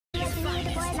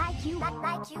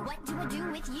like you. What do I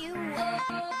do with you?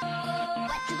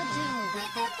 What do I do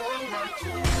with a boy like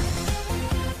you?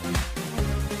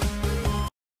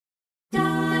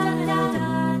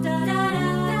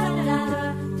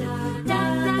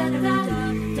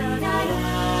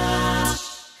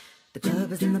 The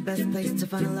club isn't the best place to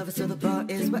find a lover, so the bar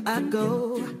is where I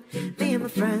go. Me and my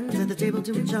friends at the table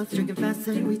doing shots, drinking fast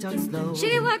and we talk slow.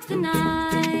 She works the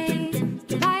night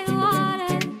by the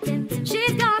water.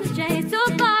 She's got a straight so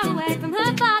far away from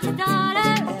her father's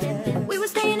daughter. We were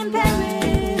staying in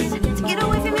Paris to get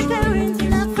away from your parents and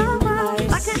not for a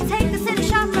while. I could take us in a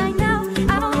shop right now.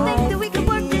 I don't think that we could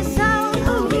work this out.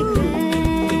 Oh, we crazy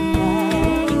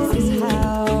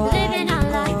living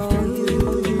our life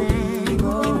through the land.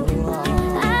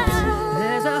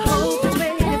 There's a hope that's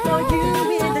waiting for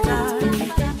you in the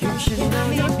dark. You should know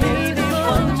me, baby,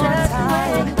 one more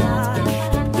time.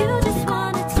 You just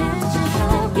want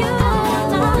attention. You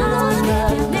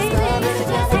want maybe you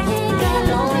just ain't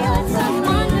alone with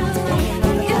someone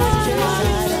new. You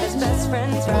His best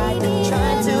friends right,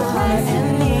 trying to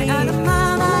hide me out of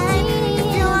my mind.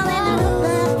 If you only knew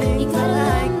the things I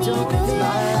like, don't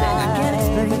then I can't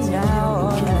explain now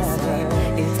or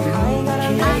never. It's I ain't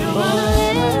gotta live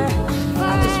forever.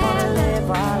 I just wanna live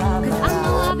while I'm I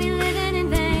know I'll be living in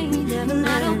vain.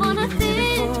 I don't wanna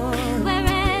think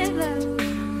wherever.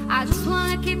 I just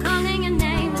wanna keep calling your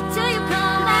name until you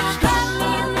come back.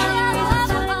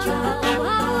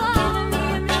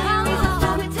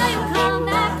 Until you come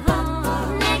back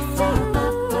home next to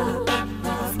you.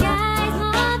 Sky's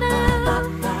more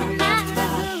blue, and that's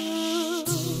true.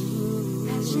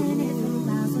 Passionate from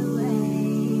miles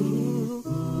away.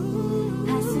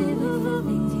 Passive with the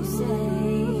things you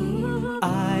say.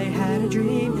 I had a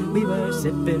dream, we were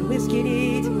sipping whiskey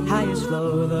neat. Highest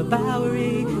flow, the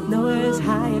Bowery, nowhere's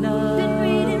high enough. Been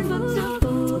reading books of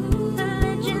old, the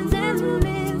legends and the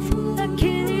myths.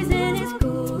 Achilles and his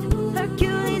gold,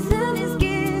 Hercules and his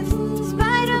gifts,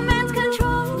 Spider-Man's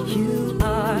control. You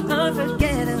are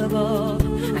unforgettable,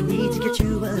 I need to get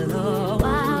you alone.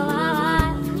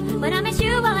 Wow. When I miss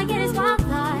you, all I get is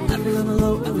wildfire. I feel on the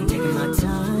low, I've been taking my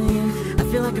time. I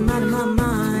feel like I'm out of my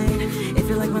mind. It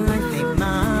feel like my life ain't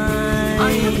mine.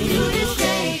 All you have to do is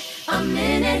stay a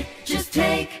minute, just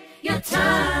take your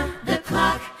time. The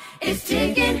clock is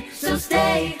ticking, so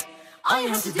stay. All you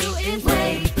have to do is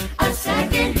wait a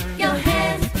second. Your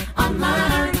hands on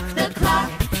mine. The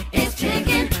clock is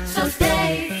ticking, so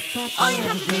stay. All you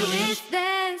have to do is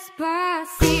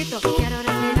despacito. Quiero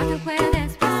respirar tu cuello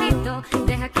despacito.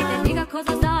 Deja que te diga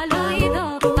cosas al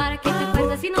oído para que te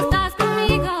acuerdes si no estás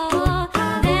conmigo.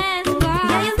 Despacito.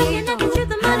 Yeah, you're looking at the truth,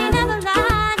 the money never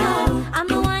lie. No, I'm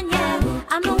the one, yeah,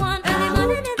 I'm the one. Early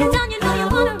morning in the dawn, you know you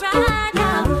wanna ride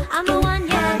now. I'm the one,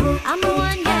 yeah, I'm the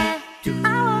one, yeah.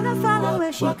 I wanna follow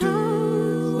where she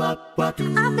goes.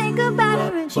 I think about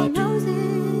her and she knows it.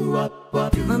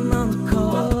 My mama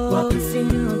called, seen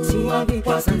you on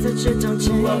TV. Signs that shit don't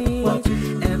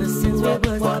change. Ever since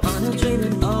we was on a dream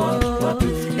and all.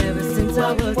 Ever since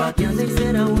I was young, they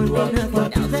said I wouldn't be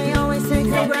nothing. Now they always say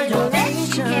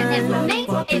congratulations. You can't estimate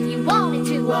if you wanted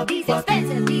to. These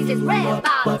expensive, these is red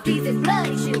bottles, these is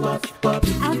bloody shoes.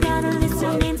 I've got a list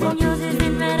of names and yours is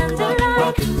in red underline.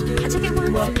 I check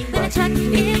it once, then I check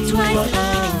it twice.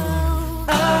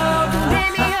 Oh,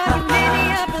 Baby,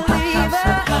 a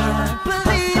believer.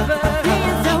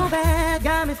 Being so bad,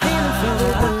 got me feeling so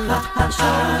good. I'm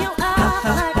showing you up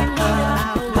like you knew that I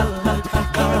would.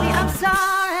 Baby, I'm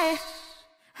sorry.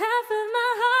 half of my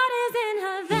heart is in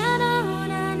Havana.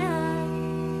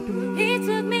 He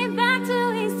took me back to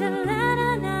East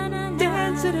Atlanta.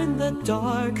 Dancing in the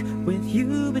dark with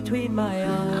you between my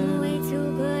arms. I'm way too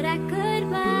good at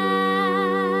goodbyes.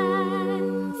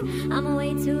 I'm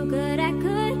way too good at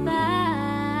goodbyes.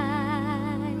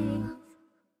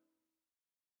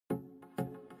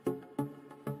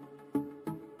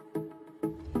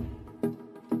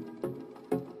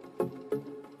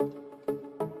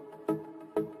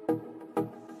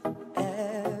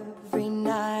 Every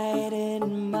night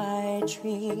in my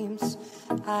dreams,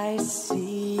 I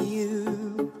see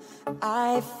you,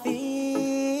 I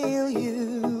feel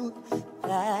you.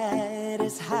 That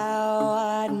is how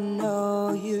I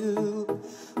know you.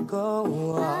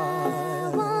 Go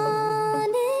I on.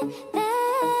 want it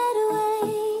that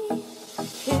way.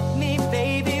 Hit me,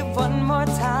 baby, one more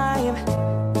time.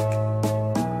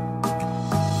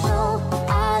 No,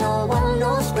 I don't want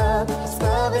no scrub.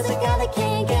 Scrub is a guy that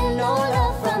can't get no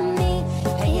love from me.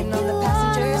 Hanging on the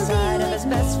passenger side of his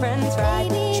best friend's ride,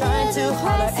 trying to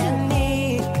holler at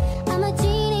me. I'm a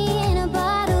genie in a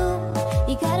bottle.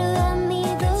 You gotta love me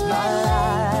the It's my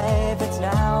life, it's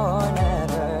now or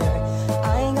never.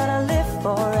 I ain't gonna live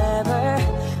forever.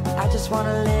 just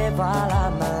wanna live while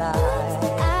I'm alive.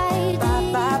 Bye,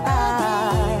 bye,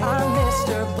 bye. I'm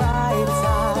Mr.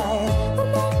 Brightside.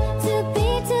 We're meant to be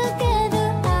together.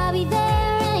 I'll be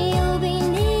there and you'll be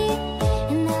near,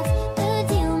 and that's the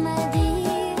deal, my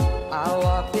dear. I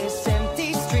walk this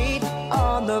empty street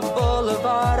on the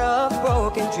boulevard of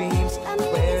broken dreams,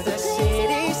 where the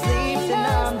city sleeps and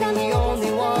I'm the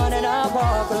only one and I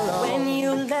walk alone. When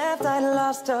you left, I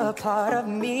lost a part of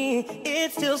me.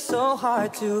 It's still so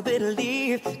hard to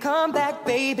believe. Come back,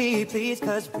 baby, please,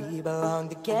 'cause we belong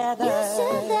together. You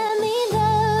should let me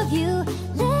love you.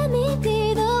 Let me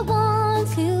be the one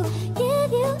to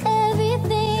give you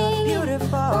everything You're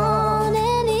beautiful. you want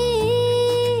and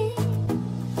need.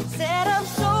 Said I'm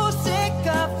so sick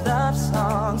of love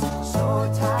songs,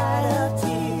 so tired of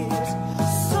tears,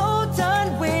 so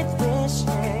done with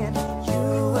wishing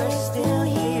you were still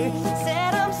here.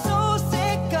 Said I'm so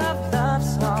sick of love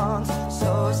songs,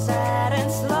 so sad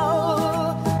and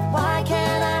slow. Why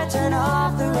can't I turn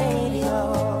off the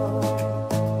radio?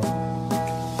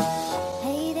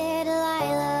 Hey there,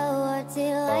 Delilah, what's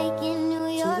it like in New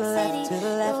York the left, City? to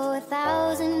the left. Go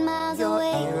 1,000 miles You're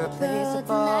away, girl,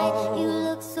 irreplaceable. tonight you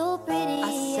look so pretty.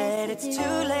 I said yes, it's you do.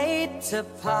 too late to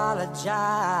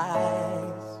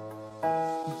apologize.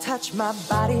 Touch my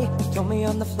body, throw me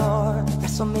on the floor,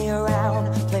 wrestle me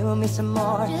around, play with me some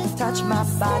more. Just Touch my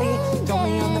come body, stand throw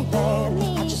me on the there, bed.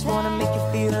 hear I me just wanna make you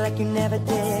feel like you never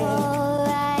did.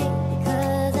 Alright,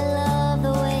 because I love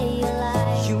the way you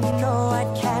lie. You know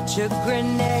I'd catch a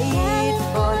grenade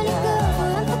for California ya. girls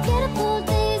were unforgettable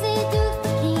days. They do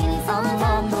bikinis on I'm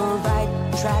top. on the right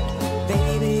track,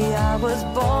 baby, I was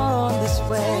born this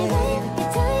way.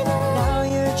 Now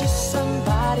you're just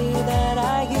somebody that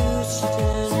I used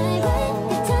to know.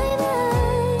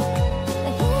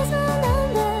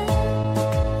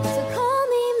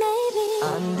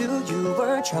 I knew you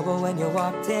were trouble when you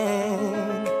walked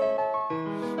in.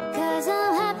 'Cause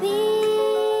I'm happy.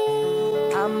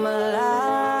 I'm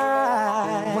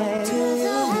alive. What do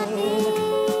you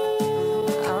need?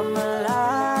 I'm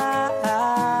alive.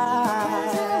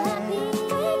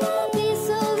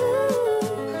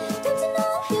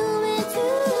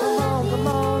 Come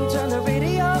on, turn the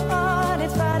radio on.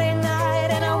 It's Friday night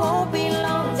and I won't be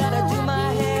long. Gotta do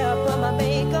my hair, put my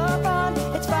makeup on.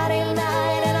 It's Friday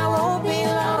night and I won't be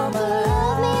long.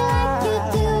 Love me like you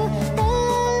do.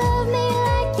 Love me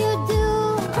like you do.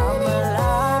 I'm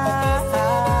alive.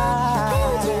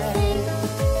 Can't you think?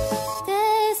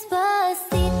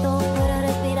 Despacito, puedo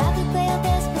respirar tu cuello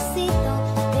despacito.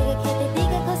 Deja que te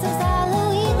diga cosas al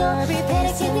oído.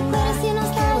 Deja que te cuide si no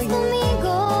estás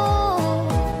conmigo.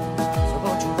 So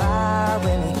won't you ride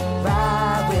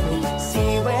with me,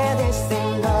 see where this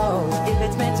thing goes. If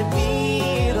it's meant to be,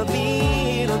 it'll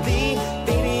be, it'll be.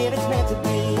 Baby, if it's meant to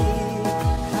be.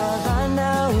 'Cause I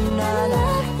know, I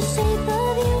love the shape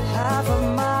of you. half of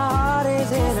my heart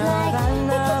is in love. I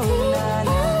know,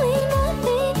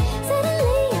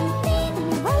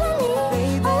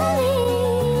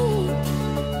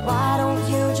 why don't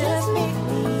you just meet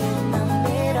me in the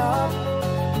middle?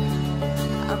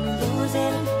 I'm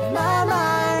losing my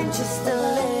mind just a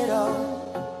little.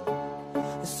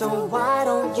 So why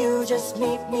don't you just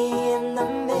meet me in the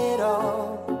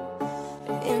middle?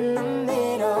 In the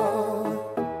middle.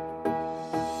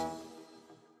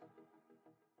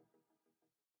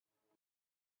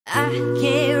 I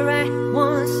can't write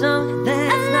one song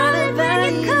that's not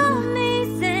about you. Call me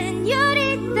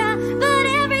señorita, but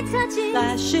every touch is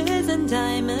Flashes and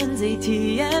diamonds,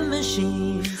 ATM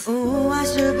machines. Ooh, I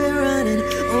should be running.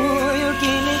 Ooh, you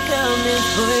keep me coming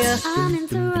for ya. I'm in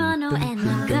Toronto and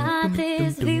I got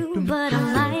this view, but I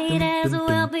might as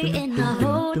well be in a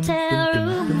hotel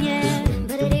room, yeah.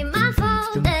 But it ain't my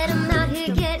fault that I'm out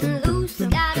here getting loose.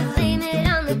 Gotta blame it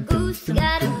on the goose,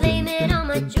 gotta blame it on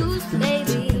my juice,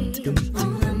 baby.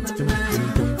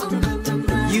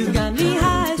 You got me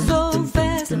high so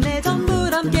fast, 내 전부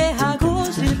함께하고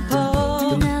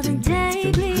싶어. Another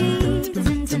day bleeds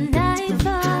into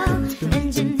nightfall,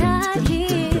 and you're not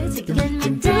here to get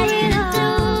me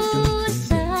down. Do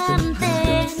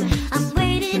something. I'm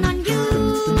waiting on you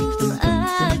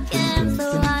again,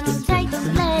 so I don't take the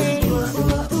blame. 'Cause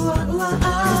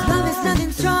love is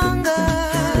nothing stronger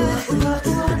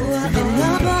than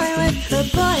a boy with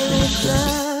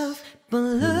love. But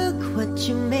look what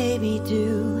you made me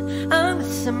do. I'm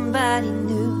with somebody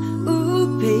new.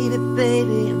 Ooh, baby,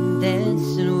 baby, I'm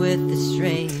dancing with a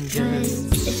stranger.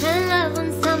 They fell in love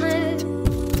one summer,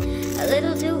 a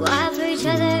little too wild for each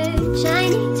other.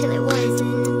 Shiny till it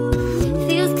wasn't,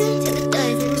 feels good till it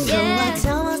doesn't. So I Yeah.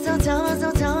 tell myself,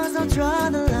 don't draw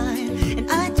the line.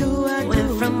 And I do.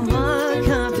 Went from one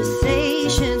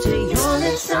conversation to your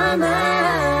lips on mine.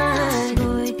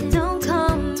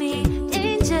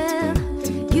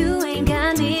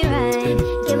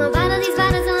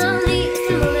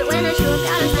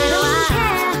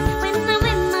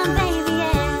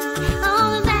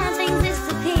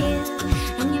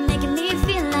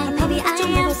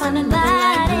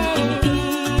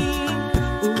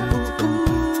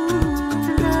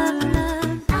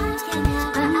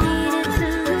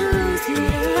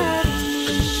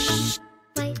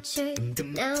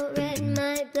 Now red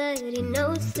my bloody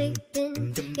nose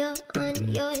sleeping. You're on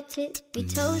your tippy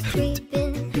toes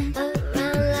creeping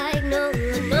around like no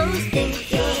one knows.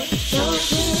 Think you're so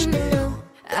criminal.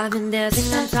 I've been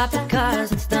dancing on top of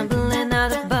cars and stumbling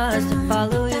out of bars to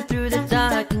follow you through the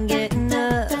dark and getting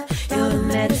up. You're the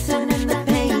medicine and the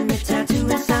pain, the tattoo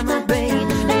inside my brain,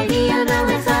 and maybe you know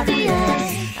it's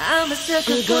obvious. I'm a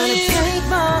sucker for Gonna you. take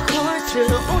my horse to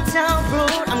the old town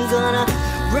road. I'm gonna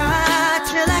ride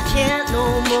till I can't no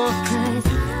more. 'Cause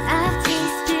I've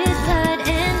tasted blood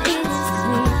and it's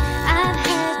sweet. I've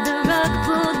had the rug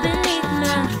pulled beneath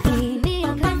my feet. Me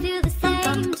and Kai feel the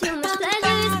same. Too much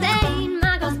pleasure is pain.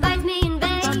 My girl spites me in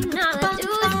vain. All I do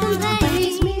is complain.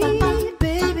 Tease me,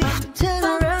 baby, turn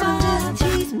around, just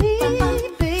tease me,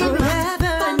 baby,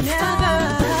 forever and ever.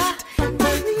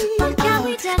 Can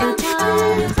we tell them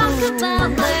apart? Talk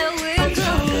about where we're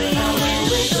going.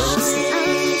 I'm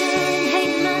done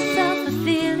hating myself for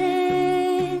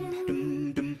feeling.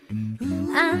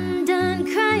 I'm done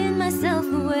crying myself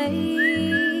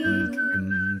awake.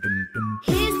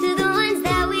 Here's to the ones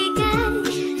that we get.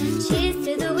 Cheers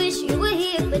to the wish you were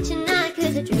here, but you're not.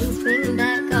 'Cause the dreams bring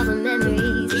back all the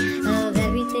memories of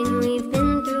everything we've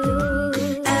been through.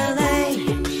 LA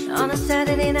on a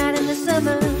Saturday night in the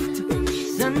summer,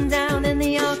 sundown and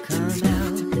they all come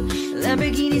out.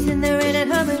 Lamborghinis and they're rented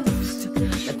Hummers.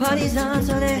 The party's on,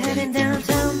 so they're heading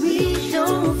downtown. We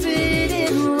don't fit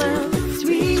in well, 'cause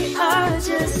we are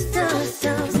just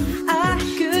ourselves. I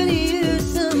could use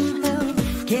some help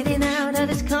getting out of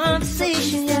this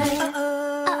conversation. Yeah.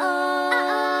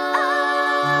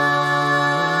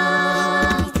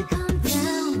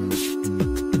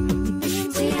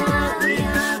 Need to calm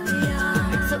down. We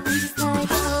are. So it's like,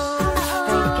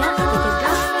 break up,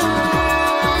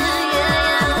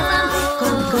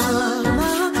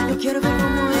 Calma, yo quiero ver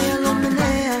cómo ella lo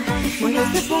menea. Mueve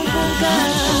este pum pum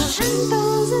girl.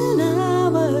 10,000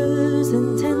 hours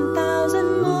and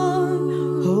 10,000 more.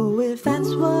 Oh, if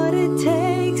that's what it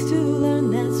takes to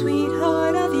learn that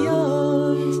sweetheart of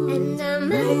yours. and I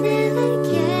might never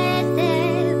get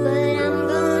there, but I'm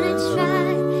gonna try.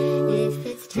 If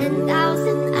it's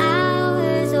 10,000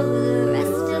 hours or the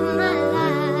rest of my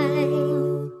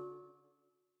life.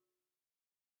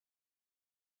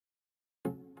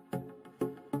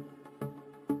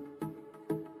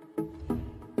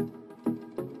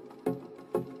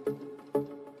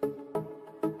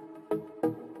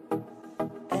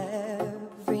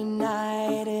 Every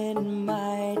night in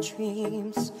my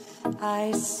dreams,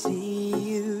 I see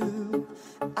you,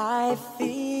 I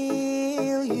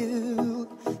feel you.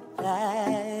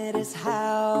 That is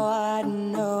how I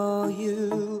know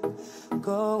you.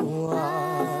 Go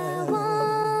on.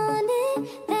 Want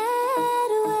it that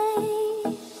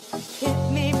way.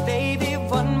 Hit me, baby,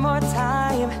 one more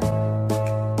time.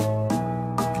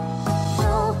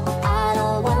 No, I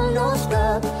don't want no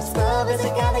scrub. Scrub is a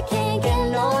guy that can't get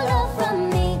no love from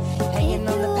me. Hanging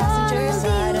on the passenger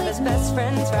side of his best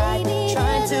friend's ride,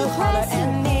 trying to holler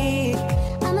at me.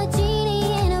 I'm a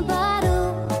genie in a bottle.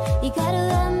 You gotta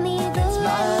love me the It's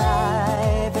my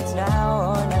life, it's now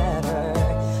or never.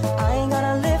 I ain't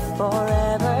gonna live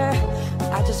forever.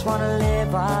 I just wanna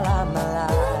live while I'm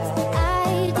alive.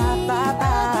 Bye, bye,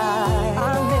 bye.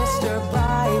 I'm Mr.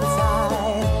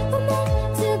 Brightside. We're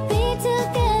meant to be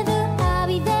together. I'll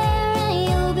be there and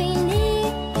you'll be near,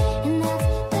 and that's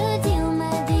the deal,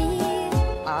 my dear.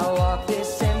 I walk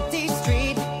this empty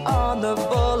street on the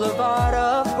boulevard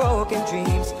of broken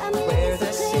dreams, where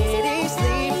the city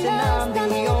sleeps and I'm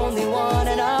the only one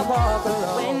and I walk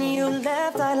alone. When you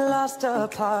left, I lost a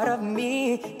part of me.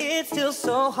 It's still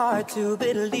so hard to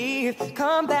believe.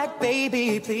 Come back,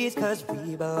 baby, please, 'cause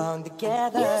we belong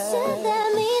together. You should let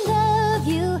me love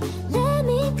you. Let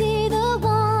me be the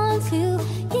one to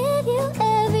give you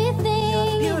everything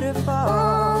You're beautiful. you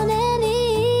want and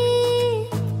need.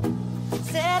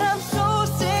 Said I'm so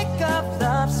sick of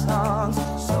love songs,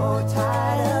 so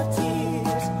tired of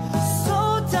tears, so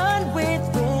done with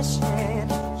wishing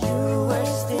you were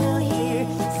still here.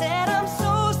 Said I'm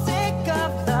so sick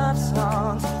of love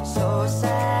songs, so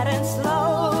sad and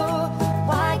slow.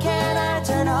 Why can't I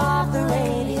turn off the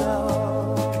radio?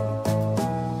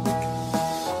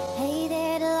 Hey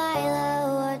there, Delilah.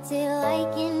 What's it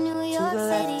like in New York the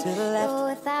left, City? to the left. You're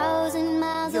 1,000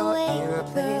 miles You're away. Girl,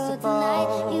 irreplaceable.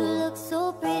 tonight you look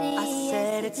so pretty. I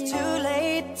said yes, it's you do. too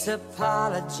late to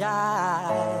apologize.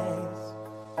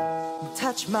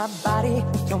 Touch my body,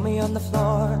 throw me on the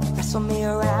floor, wrestle me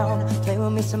around, play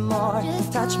with me some more.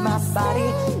 Just Touch my come body,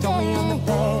 throw me on the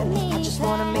bed. stand I just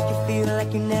wanna make you feel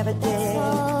like you never did.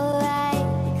 Alright,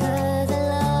 because I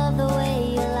love the way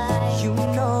you lie. You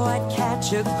know I'd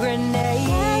catch a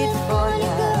grenade for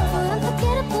California girl, ya. I'm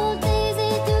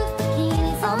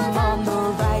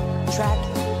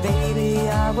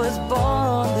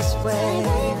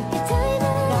away.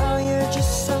 Now you're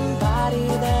just somebody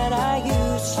that I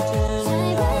used to know.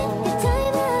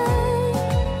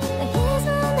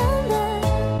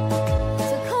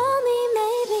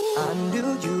 I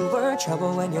knew you were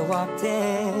trouble when you walked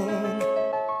in.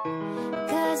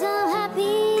 'Cause I'm happy.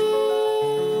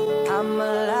 I'm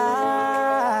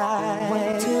alive.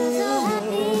 What do you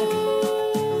mean?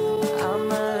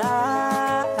 I'm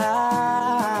alive.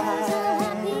 'Cause I'm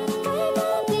happy. I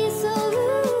can't be so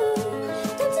rude.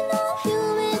 Don't you know I'm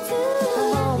human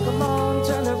too? Come on,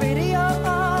 turn the radio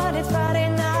on. It's Friday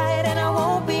night and I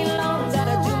won't be long.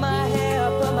 Gotta do my hair,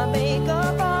 put my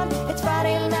makeup on. It's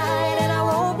Friday night and I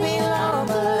won't be long.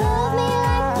 Love me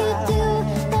like you do.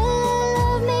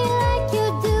 Love me like you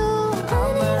do.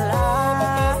 I'm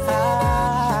alive.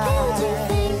 Don't you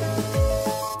think?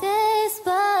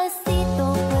 Despacito,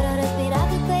 puedo respirar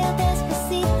tu cuello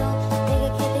despacito. Deja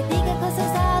que te diga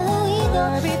cosas al oído.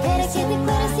 Quieres que te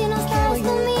acuerdes si no estás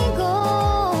conmigo.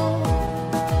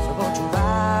 So won't you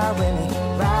ride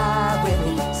with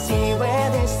me, see where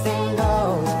this thing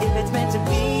goes. If it's meant to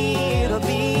be, it'll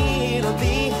be, it'll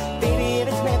be. Baby, if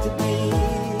it's meant to be.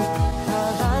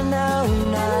 'Cause I know,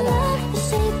 I love the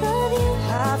shape of you.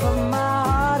 half of my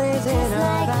heart is in Just her.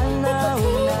 like I know,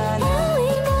 nicotine, now we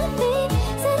nothing.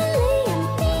 Suddenly I'm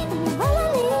feeling all I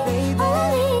need, all I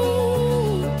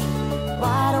need.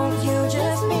 why don't you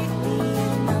just meet me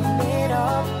in the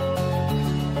middle?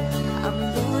 I'm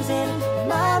losing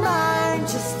my mind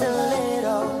just a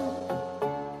little.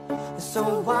 So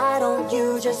why don't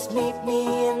you just meet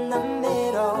me in the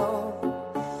middle?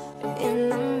 In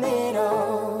the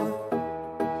middle.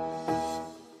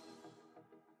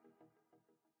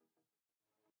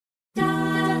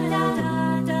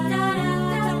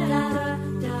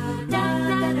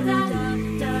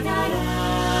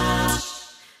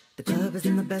 The club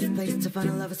isn't the best place to find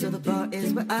a lover, so the bar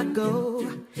is where I go.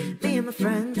 Me and my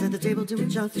friends at the table doing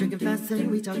shots, drinking fast and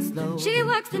we talk slow. She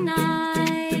works the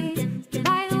night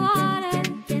by the water.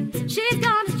 She's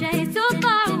gone astray, so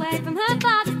far away from her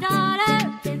father's daughter.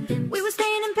 We were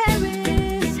staying in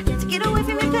Paris to get away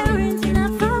from your parents, and I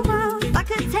thought, well, if I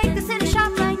could take this in a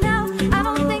shot right now, I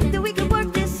don't think that we could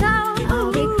work this out.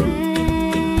 I'll be crazy,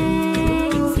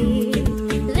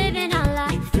 living our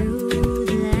life through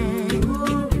the land.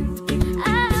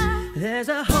 There's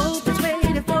a hope that's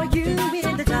waiting for you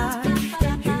in the dark.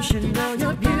 You should know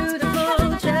you're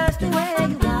beautiful just the way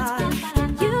you are.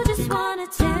 You just want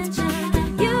attention,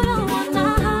 you don't want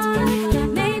my heart.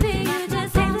 Maybe you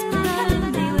just hate to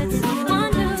love me with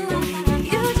someone new.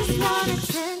 You just want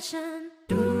attention.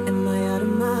 Am I out of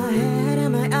my head?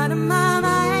 Am I out of my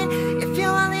mind? If you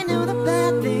only knew the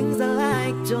bad things I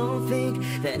like, don't think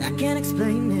that I can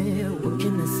explain